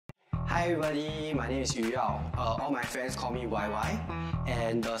Hi everybody, my name is Yu Yao. All my friends call me YY,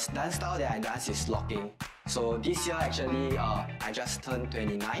 and the dance style that I dance is locking. So this year actually, I just turned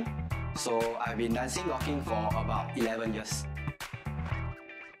 29, so I've been dancing locking for about 11 years.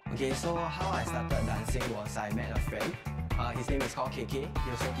 Okay, so how I started dancing was I met a friend. His name is called KK.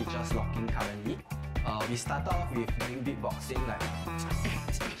 He also teaches locking currently. We started off with doing beatboxing, like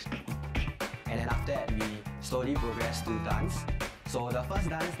and then after that we slowly progressed to dance. So the first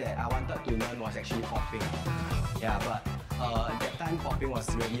dance that I wanted to learn was actually popping. Yeah, but that time popping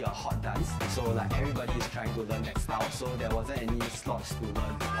was really a hot dance. So like everybody is trying to learn that style. So there wasn't any slots to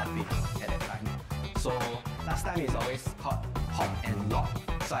learn popping at that time. So last time it's always called hop and lock.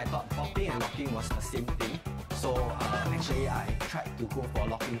 So I thought popping and locking was the same thing. So actually I tried to go for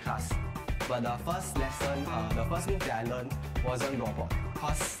locking class. But the first lesson, the first move that I learned wasn't robot,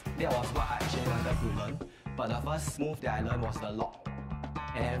 because that was what I actually wanted to learn. But the first move that I learned was the lock.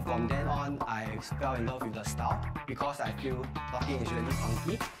 And from then on, I fell in love with the style because I feel locking is really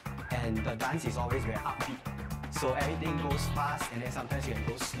funky and the dance is always very upbeat. So everything goes fast and then sometimes you can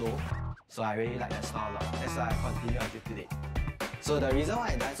go slow. So I really like that style a lot. That's why I continue until today. So the reason why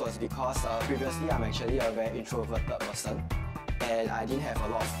I dance was because previously I'm actually a very introverted person and I didn't have a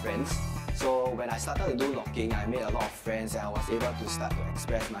lot of friends. So when I started to do locking, I made a lot of friends and I was able to start to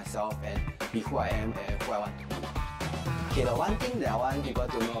express myself and be who I am and who I want to be. Okay, the one thing that I want people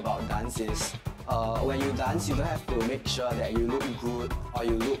to know about dance is when you dance, you don't have to make sure that you look good or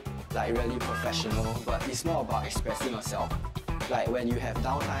you look like really professional, but it's more about expressing yourself. Like when you have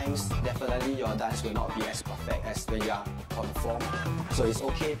down times, definitely your dance will not be as perfect as when you are on form. So it's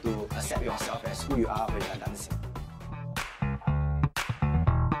okay to accept yourself as who you are when you are dancing.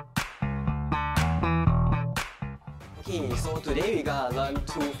 Okay, so today we're gonna learn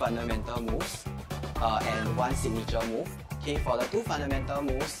 2 fundamental moves and 1 signature move. Okay, for the 2 fundamental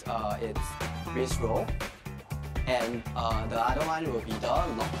moves, it's wrist roll, and the other one will be the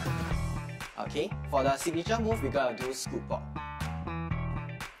lock. Okay, for the signature move, we're gonna do Scoobot.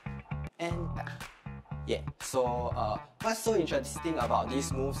 And yeah, so what's so interesting about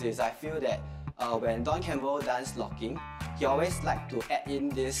these moves is I feel that when Don Campbell dance locking, he always like to add in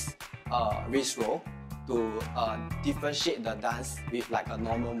this wrist roll to differentiate the dance with like a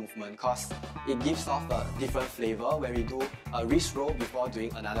normal movement, because it gives off a different flavor when we do a wrist roll before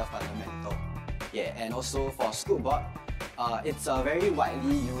doing another fundamental. Yeah, and also for Scoobot, it's a very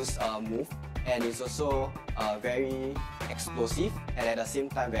widely used move, and it's also very explosive and at the same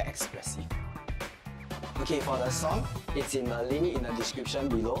time very expressive. Okay, for the song, it's in the link in the description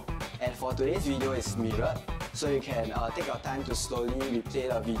below, and for today's video it's mirrored, so you can take your time to slowly replay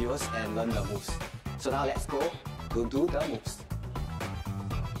the videos and learn the moves. So now let's go to do the moves.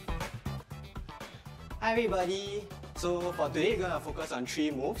 Hi everybody! So for today we're going to focus on 3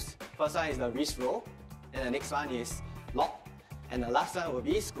 moves. First one is the wrist roll, then the next one is lock, and the last one will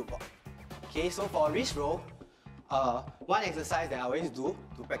be Scoobot. Okay, so for wrist roll, one exercise that I always do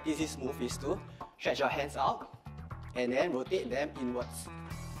to practice this move is to stretch your hands out and then rotate them inwards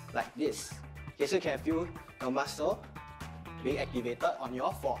like this. Okay, so you can feel the muscle being activated on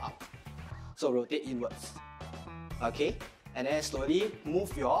your forearm. So rotate inwards. Okay, and then slowly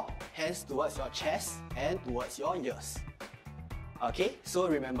move your hands towards your chest and towards your ears. Okay, so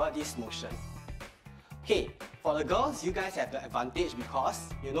remember this motion. Okay, for the girls, you guys have the advantage because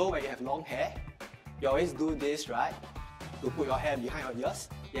you know when you have long hair, you always do this, right? To put your hair behind your ears.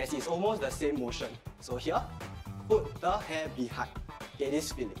 Yes, it's almost the same motion. So here, put the hair behind. Okay,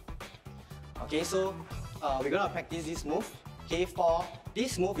 this feeling. Okay, so we're gonna practice this move. Okay, for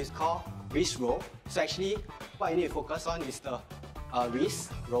this move is called wrist roll. So actually, what you need to focus on is the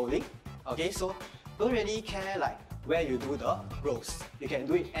wrist rolling. Okay, so don't really care like where you do the rolls. You can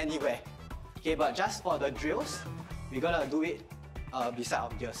do it anywhere. Okay, but just for the drills, we're gonna do it beside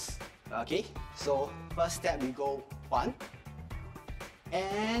our ears. Okay, so first step we go 1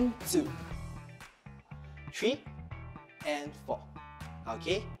 and 2, 3 and 4.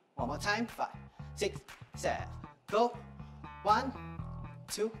 Okay, one more time, 5, 6, 7, go. 1,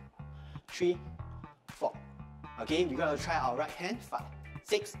 2, 3, 4. Okay, we're gonna try our right hand. 5,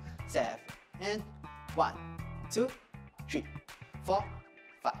 6, 7, and 1, 2, 3, 4,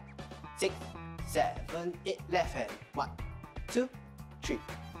 5, 6, 7, 8. Left hand. 1, 2, 3,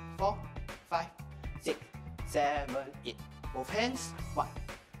 4, 5, 6, 7, 8. Both hands. 1,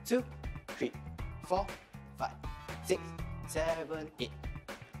 2, 3, 4, 5, 6, 7, 8.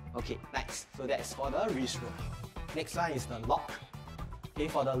 Okay, nice. So that's for the wrist roll. Next one is the lock. Okay,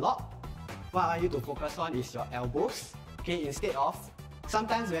 for the lock, what I want you to focus on is your elbows. Okay, instead of,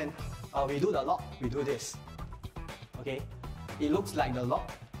 sometimes when we do the lock, we do this. Okay, it looks like the lock,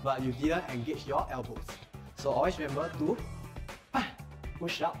 but you didn't engage your elbows. So always remember to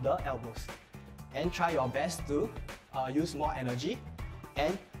push up the elbows and try your best to use more energy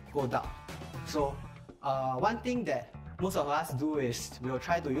and go down. So one thing that most of us do is we will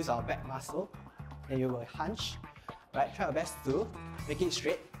try to use our back muscle and you will hunch, right? Try your best to make it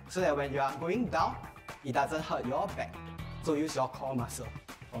straight so that when you are going down, it doesn't hurt your back. So use your core muscle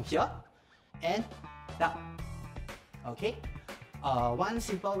from here and down. Okay? One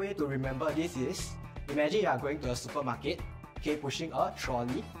simple way to remember this is, imagine you are going to a supermarket, okay, pushing a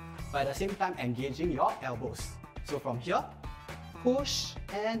trolley, but at the same time engaging your elbows. So from here, push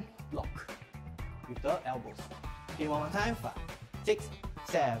and lock with the elbows. Okay, one more time. 5, 6,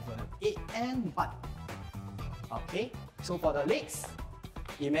 7, 8, and 1. Okay, so for the legs,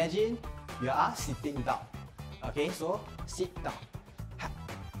 imagine you are sitting down. Okay, so sit down,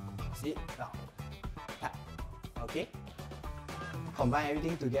 sit down, okay. Combine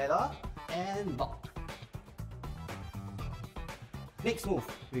everything together and lock. Next move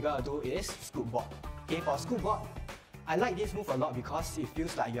we're gonna do is Scoobot. Okay, for Scoobot, I like this move a lot because it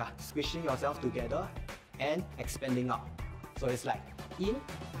feels like you are squishing yourself together and expanding out. So it's like in,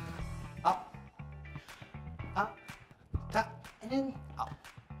 up, up, tap, and out.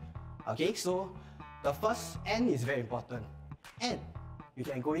 Okay, so the first end is very important. And you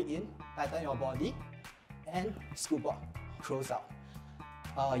can go in, tighten your body, and Scoobot, close out.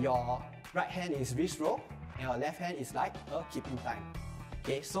 Your right hand is wrist roll, and your left hand is like a keeping time.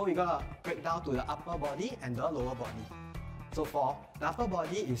 Okay, so we're gonna break down to the upper body and the lower body. So for the upper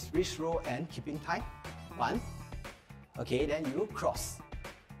body is wrist roll and keeping time. 1. Okay, then you cross,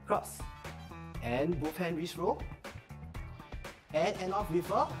 cross, and both hand wrist roll, and end off with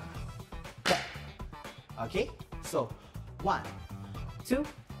a tap. Okay, so 1, 2,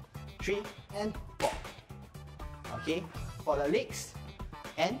 3, and 4. Okay, for the legs,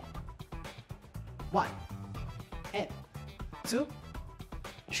 and 1, and 2,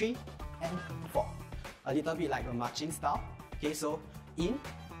 3, and 4. A little bit like a marching style. Okay, so in,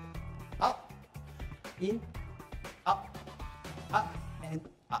 up, up, and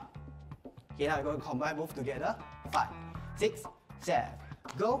up. Okay, now we're going to combine both together. 5, 6, 7,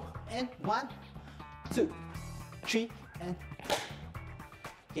 go, and 1, 2, 3, and 4.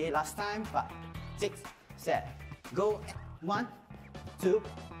 Okay, last time. 5, 6, 7, go, and 1, 2,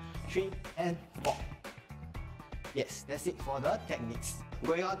 3, and 4. Yes, that's it for the techniques.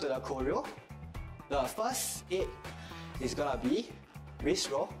 Going on to the choreo, the first 8 is gonna be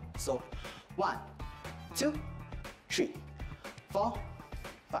wrist roll. So 1, 2, 3, 4,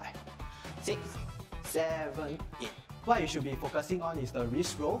 5, 6, 7, 8. What you should be focusing on is the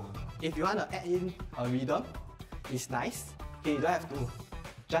wrist roll. If you want to add in a rhythm, it's nice. Okay, you don't have to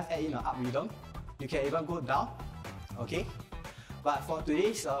just add in an up rhythm. You can even go down. Okay, but for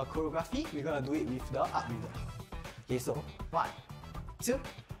today's choreography, we're gonna do it with the up rhythm. Okay, so 1, 2,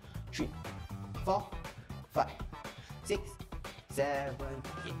 3, 4, 5, 6, 7,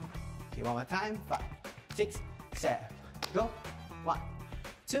 8. Okay, one more time. 5, 6, 7, go. 1,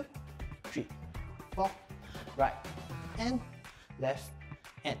 2, 3, 4, right and left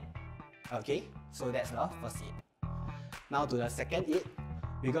and. Okay, so that's the first 8. Now to the second 8,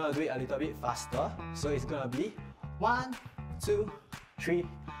 we're gonna do it a little bit faster. So it's gonna be 1, 2, 3,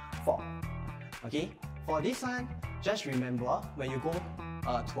 4. Okay, for this one, just remember when you go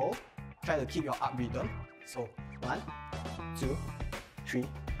twirl, try to keep your up rhythm. So 1, 2, 3,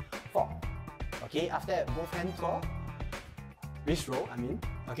 4. Okay, after that, both hand twirl, wrist roll,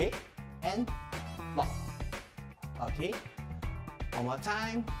 okay, and lock. Okay, one more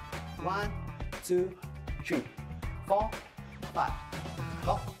time. 1, 2, 3, 4, 5,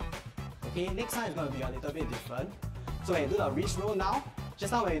 lock. Okay, next time is going to be a little bit different. So when you do the wrist roll now,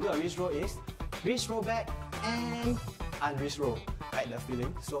 just now when you do a wrist roll is wrist roll back and unwrist roll, right? The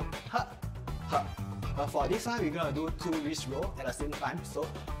feeling. So ha. But for this one, we're gonna do 2 wrist roll at the same time. So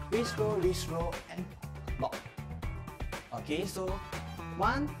wrist roll, and lock. Okay, so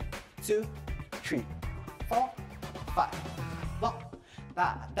 1, 2, 3, 4, 5, lock,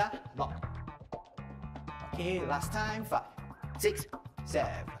 da, lock. Okay, last time. 5, 6, 7,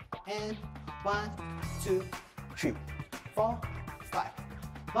 and 1, 2, 3, 4, 5,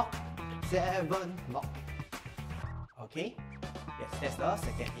 lock, 7, lock. Okay, yes, that's the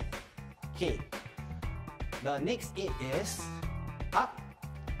second 8. Okay, the next 8 is up,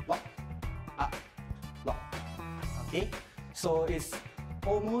 lock, okay, so it's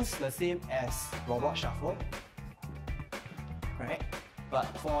almost the same as robot shuffle, right? But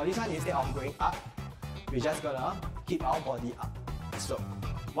for this one, instead of going up, we're just gonna keep our body up. So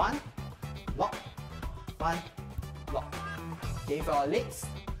 1, lock, 1, lock. Okay, for our legs,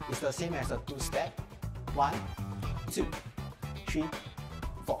 It's the same as a 2-step. 1, 2, 3,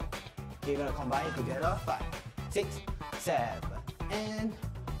 4. Okay, you're gonna combine it together. 5, 6, 7, and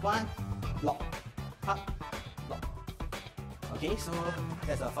 1. Lock, up, lock. Okay, so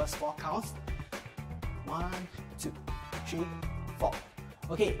that's the first 4 counts. 1, 2, 3, 4.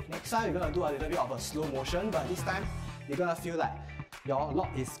 Okay, next time we're gonna do a little bit of a slow motion, but this time you're gonna feel like your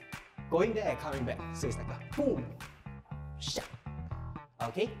lock is going there and coming back. So it's like a boom, shak.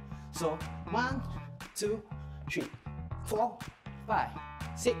 Okay, so 1, 2, 3, 4, 5,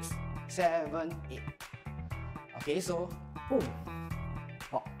 6, 7, 8. Okay, so boom,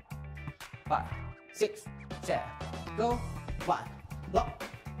 lock, 5, 6, 7, go, 1, lock,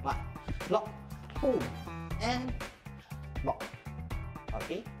 1, lock, boom, and lock.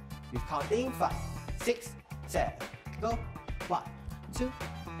 Okay, we're counting 5, 6, 7, go, 1, 2,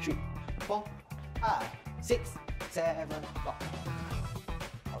 3, 4, 5, 6, 7, lock.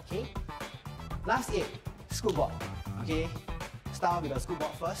 Okay, last 8, Scoobot. Okay, start with the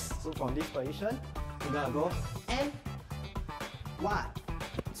Scoobot first. So from this position, we're gonna go and 1,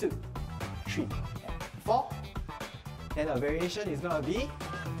 2, 3, and 4. Then the variation is gonna be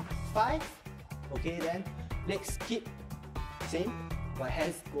 5. Okay, then legs keep same, but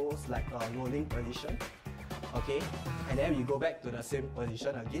hands goes like a rolling position. Okay, and then we go back to the same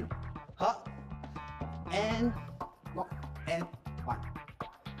position again. Hop, and lock, and 1.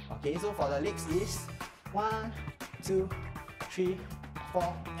 Okay, so for the legs is 1, 2, 3,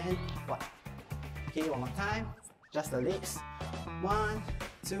 4, and 1. Okay, one more time. Just the legs. 1,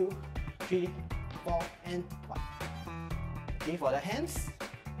 2, 3, 4, and 1. Okay, for the hands.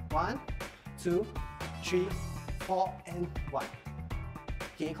 1, 2, 3, 4, and 1.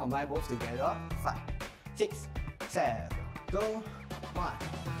 Okay, combine both together. 5, 6, 7. Go. 1,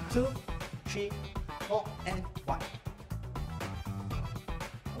 2, 3, 4, and 1.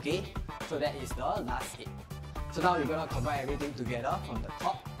 Okay, so that is the last 8. So now we're gonna combine everything together from the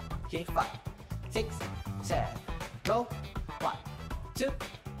top. Okay, 5, 6, 7. Go. 1, 2,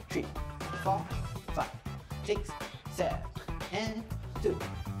 3, 4, 5, 6, 7, and 2,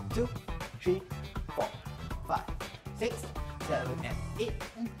 2, 3, 4, 5, 6, 7, and 8,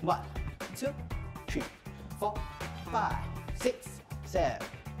 and 1, 2, 3, 4, 5, 6, 7,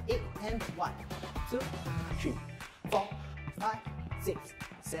 8, and 1, 2, 3, 4, 5, 6,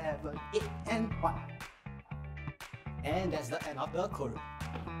 7, 8, and 1. And that's the end of the choreo.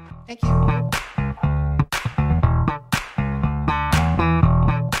 Thank you.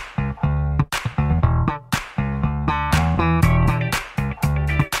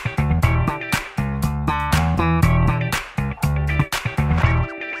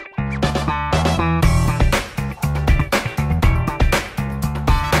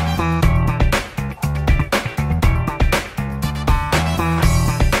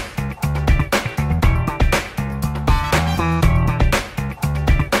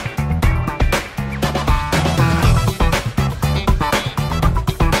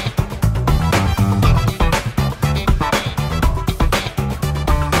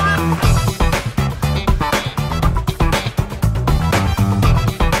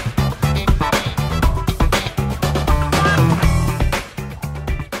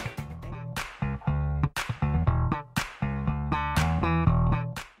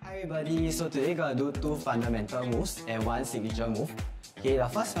 So today we're gonna do 2 fundamental moves and 1 signature move. Okay, the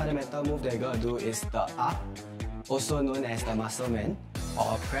first fundamental move that we're gonna do is the up, also known as the muscle man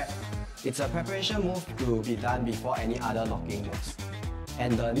or a prep. It's a preparation move to be done before any other locking moves.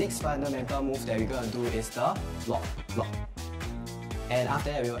 And the next fundamental move that we're gonna do is the lock, lock. And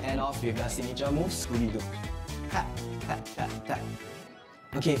after that, we'll end off with the signature move, Scooby-Doo. Tap, tap, tap, tap.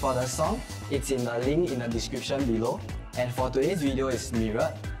 Okay, for the song, it's in the link in the description below. And for today's video, it's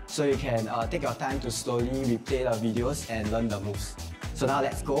mirrored, so you can take your time to slowly replay the videos and learn the moves. So now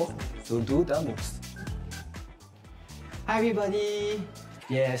let's go to do the moves. Hi everybody!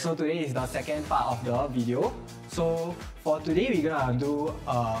 Yeah, so today is the second part of the video. So for today, we're gonna do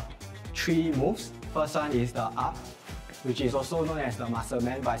 3 moves. First one is the up, which is also known as the muscle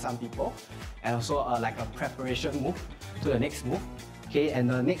man by some people, and also like a preparation move to the next move. Okay, and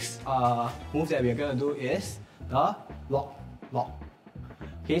the next move that we're gonna do is the lock, lock.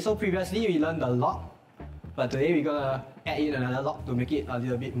 Okay, so previously we learned the lock, but today we're gonna add in another lock to make it a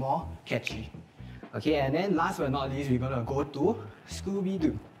little bit more catchy. Okay, and then last but not least, we're gonna go to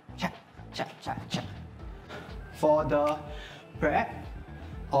Scooby-Doo. Cha, cha, cha, cha. For the prep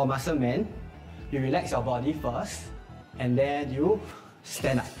or muscle man, you relax your body first, and then you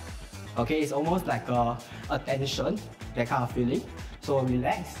stand up. Okay, it's almost like a tension, that kind of feeling. So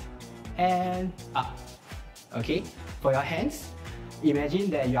relax and up. Okay, for your hands, imagine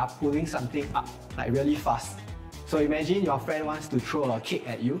that you are pulling something up, like really fast. So imagine your friend wants to throw a cake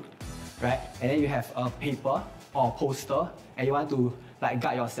at you, right? And then you have a paper or a poster and you want to like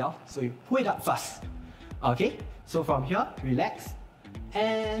guard yourself, so you pull it up fast. Okay, so from here, relax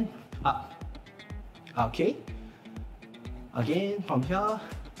and up. Okay, again from here,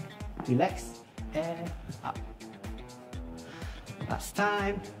 relax and up. Last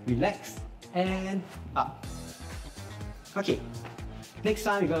time, relax and up. Okay, next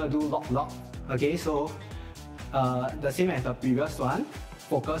time we're gonna do lock. Okay, so the same as the previous one,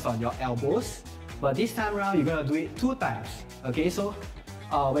 focus on your elbows, but this time around you're gonna do it 2 times. Okay, so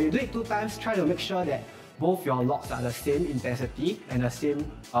when you do it 2 times, try to make sure that both your locks are the same intensity and the same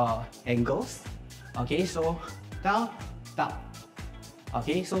angles. Okay, so down, down.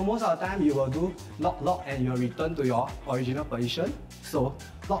 Okay, so most of the time you will do lock and you'll return to your original position. So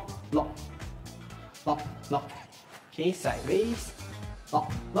lock. Okay, sideways,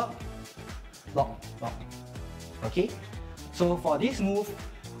 lock. Okay, so for this move,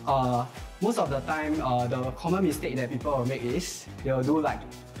 most of the time the common mistake that people will make is they'll do like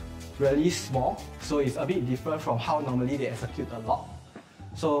really small, so it's a bit different from how normally they execute the lock.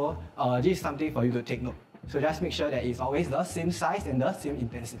 So this is something for you to take note. So just make sure that it's always the same size and the same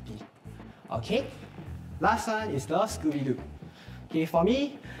intensity. Okay, last one is the Scooby-Doo. Okay, for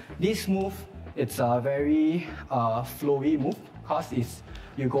me, this move, it's a very flowy move because it's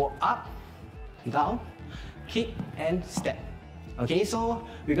you go up, down, kick and step. Okay, so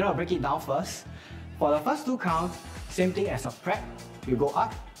we're gonna break it down first. For the first 2 counts, same thing as a prep. You go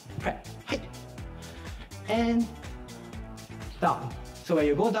up, prep, hit, and down. So when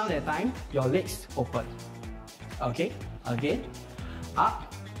you go down that time, your legs open. Okay, again,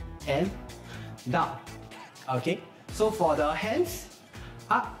 up and down. Okay, so for the hands,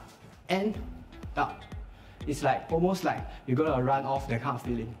 up and down. It's like almost like you're gonna run off that kind of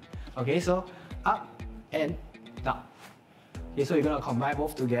feeling. Okay, so up and down. Okay, so you're gonna combine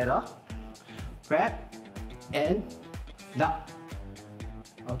both together. Grab and down.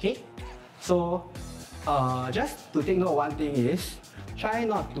 Okay, so just to take note, one thing is try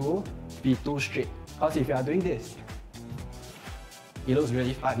not to be too straight, because if you are doing this, it looks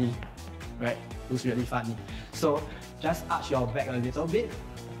really funny, right? Looks really funny. So just arch your back a little bit,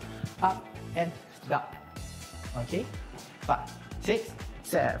 up and down. Okay, 5, 6,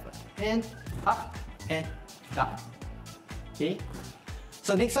 7, and up and down. Okay,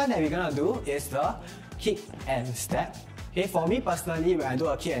 so next one that we're gonna do is the kick and step. Okay, for me personally, when I do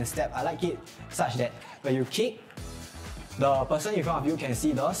a kick and step, I like it such that when you kick, the person in front of you can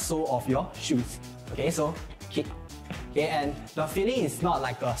see the sole of your shoes. Okay, so kick. Okay, and the feeling is not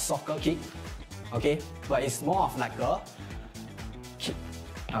like a soccer kick, okay, but it's more of like a kick.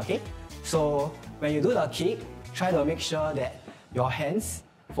 Okay, so when you do the kick, try to make sure that your hands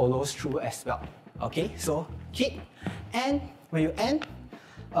follows through as well. Okay, so kick, and when you end,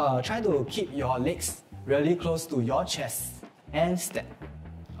 try to keep your legs really close to your chest and step.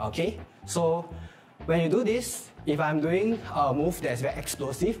 Okay, so when you do this, if I'm doing a move that's very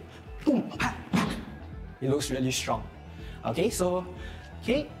explosive, boom, pa, pa, it looks really strong. Okay, so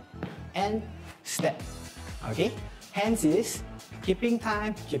kick and step. Okay, hands is keeping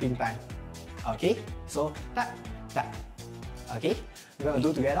time. Okay, so tap, tap. Okay, we're gonna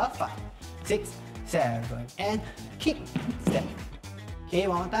do together 5, 6, 7, and kick, step. Okay,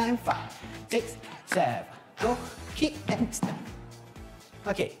 one more time, 5, 6, 7, go, kick and step.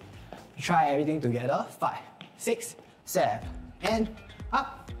 Okay, try everything together, 5, 6, 7, and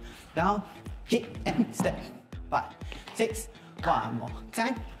up, down, kick and step. 5, 6, one more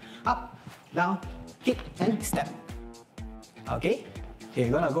time, up, down, kick and step. Okay,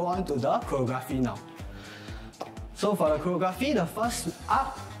 we're gonna go on to the choreography now. So for the choreography, the first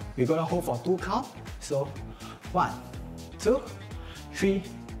up, we're gonna hold for 2 counts. So 1, 2, 3,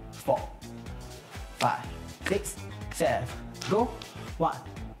 4, 5, 6, 7, go. 1,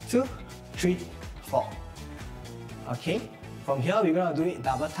 2, 3, 4. Okay, from here we're gonna do it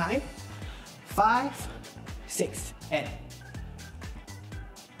double time. 5, 6, and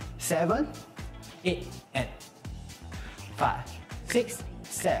 7, 8, and 5, 6,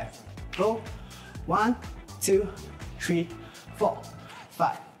 7, go. 1, 2, 3, 4,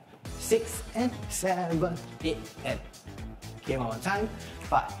 5, 6, and 7, 8, and. Okay, one more time.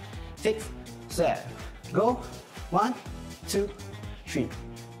 5, 6, 7, go. 1, 2, 3,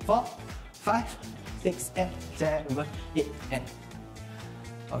 4, 5, 6, and 7, 8, and.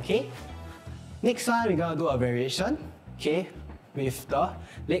 Okay. Next one, we're gonna do a variation. Okay, with the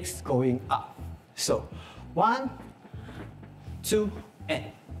legs going up. So 1, 2, and.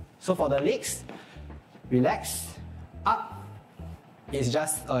 So for the legs, relax, up, it's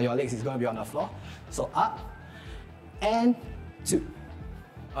just your legs is going to be on the floor. So up and 2.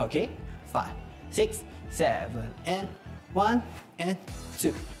 Okay, 5, 6, 7, and 1 and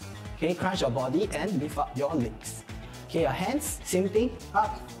 2. Okay, crunch your body and lift up your legs. Okay, your hands, same thing,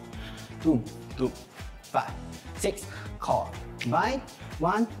 up, 2, 2, 5, 6, combine,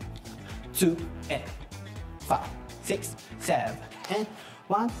 1, 2, and 5, 6, 7, and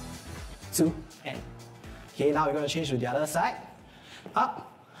 1, 2, and. Okay, now we're going to change to the other side.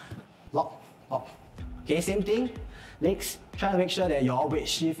 Up, lock, lock. Okay, same thing. Legs, try to make sure that your weight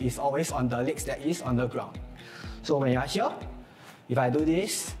shift is always on the legs that is on the ground. So when you are here, if I do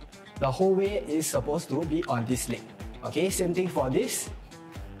this, the whole weight is supposed to be on this leg. Okay, same thing for this.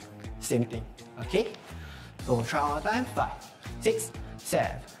 Same thing. Okay, so try one more time. 5, 6,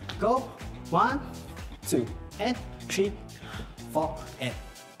 7, go. 1, 2, and 3, 4, and.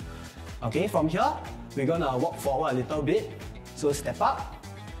 Okay, from here, we're gonna walk forward a little bit. So step up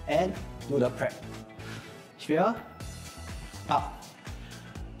and do the prep. Here, up,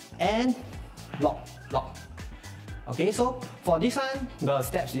 and lock, lock. Okay, so for this one, the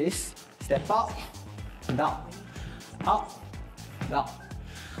steps is step up, down, up, down.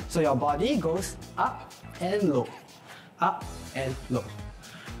 So your body goes up and low, up and low,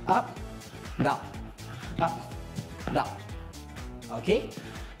 up, down, up, down. Okay,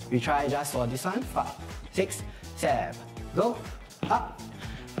 we try just for this one. 5, 6, 7, go, up,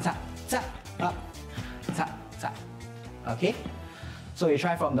 tap, tap, up, tap, tap. Okay, so we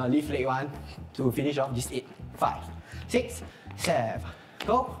try from the left leg one to finish off this 8. 5, 6, 7,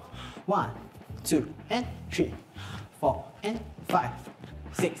 go. 1, 2, and 3, 4, and 5,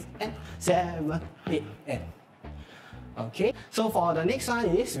 6, and 7, 8, and. Okay, so for the next one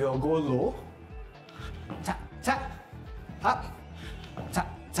is we'll go low. Tap, tap, up, tap,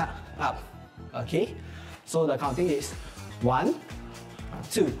 tap, up. Okay, so the counting is 1,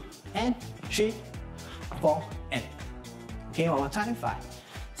 2, and 3, 4, and. Okay, one more time. 5,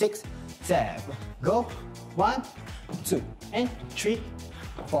 6, 7, go. 1, 2, and 3,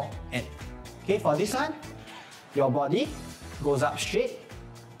 4, and. Okay, for this one, your body goes up straight,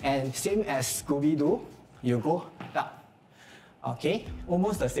 and same as Scooby-Doo, you go down. Okay,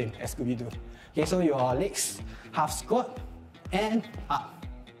 almost the same as Scooby-Doo. Okay, so your legs half squat and up.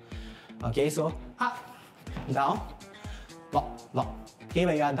 Okay, so up, down, lock, lock. Okay,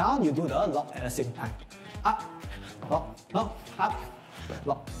 when you are down, you do the lock at the same time. Up, lock, lock, up,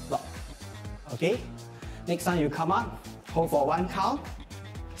 lock, lock. Okay, next time you come up, hold for 1 count,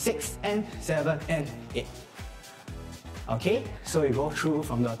 6 and 7 and 8. Okay, so you go through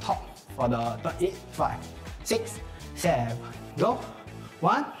from the top for the third 8. 5, 6, 7, go.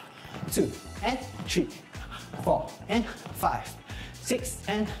 1, 2, and 3, 4, and 5, 6,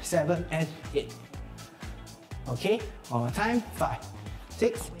 and 7, and 8. Okay, one more time. 5,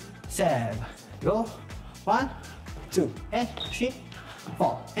 6, 7, go. 1, 2, and 3,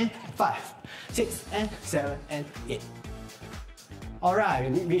 4, and 5, 6, and 7, and 8.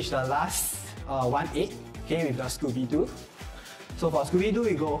 Alright, we reached the last 1, 8. Okay, with the Scooby-Doo. So for Scooby-Doo,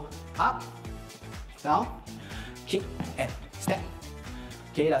 we go up, down, kick, and step.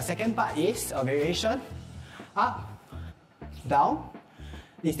 Okay, the second part is a variation. Up, down.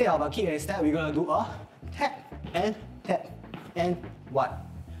 Instead of a kick and step, we're gonna do a tap, and 1.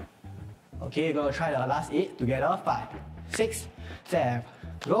 Okay, we're gonna try the last 8 together. 5, 6, 7,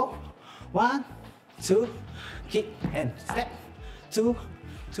 go. 1, 2, kick and step. 2,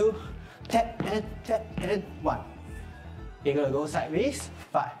 2, tap and 1. You're gonna go sideways.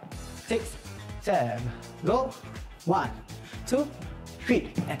 5, 6, 7, go. 1, 2,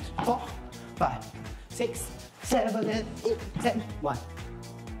 3, and 4, 5, 6, 7, and 8, and 1.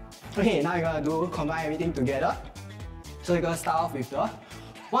 Okay, now you're gonna do combine everything together. So you're gonna start off with the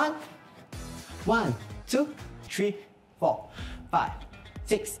 1, 1, 2, 3, 4, 5,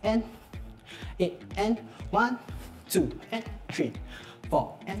 6, and 8, and 1, 2, and 3,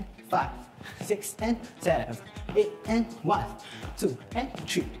 4, and 5, 6, and 7, 8, and 1, 2, and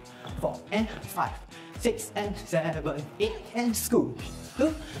 3, 4, and 5, 6, and 7, 8, and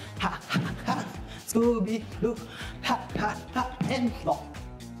Scooby-Doo, ha ha ha, Scooby-Doo, ha ha ha, and lock.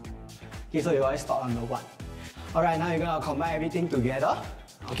 Okay, so you always start on the 1. Alright, now you're gonna combine everything together.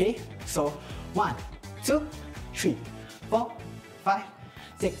 Okay, so 1, 2, 3, 4, 5,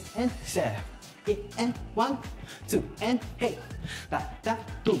 6, and 7, 8, and 1, 2, and 8. Da da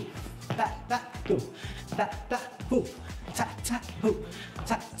boom, da da boom, da da boom, ta ta boom,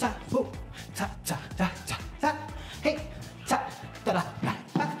 ta ta boom, ta ta ta ta ta. Hey, ta da da da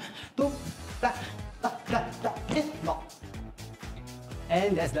da boom, da da da da, and lock.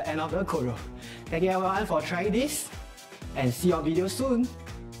 And that's the end of the choreo. Thank you everyone for trying this. and see your video soon.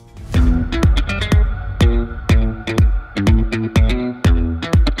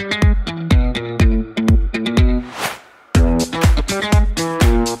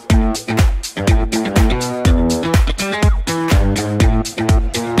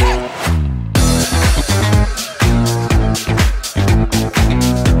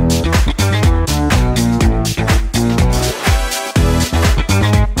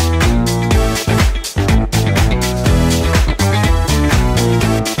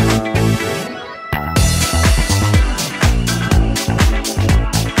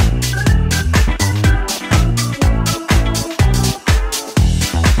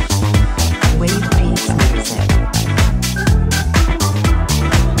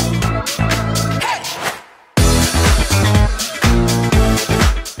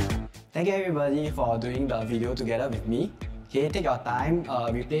 Thank you everybody for doing the video together with me. Okay, take your time,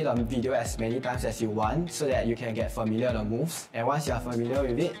 replay the video as many times as you want so that you can get familiar with the moves. And once you are familiar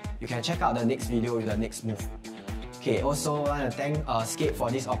with it, you can check out the next video with the next move. Okay, also I want to thank Scape for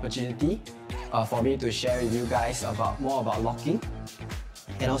this opportunity for me to share with you guys more about locking.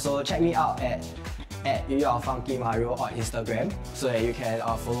 And also check me out at @funkymario on Instagram so that you can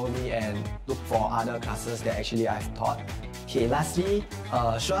follow me and look for other classes that actually I've taught. Okay, lastly,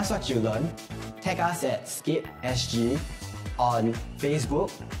 show us what you learned. Tag us at scape.sg on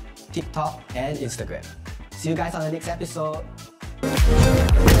Facebook, TikTok, and Instagram. See you guys on the next episode.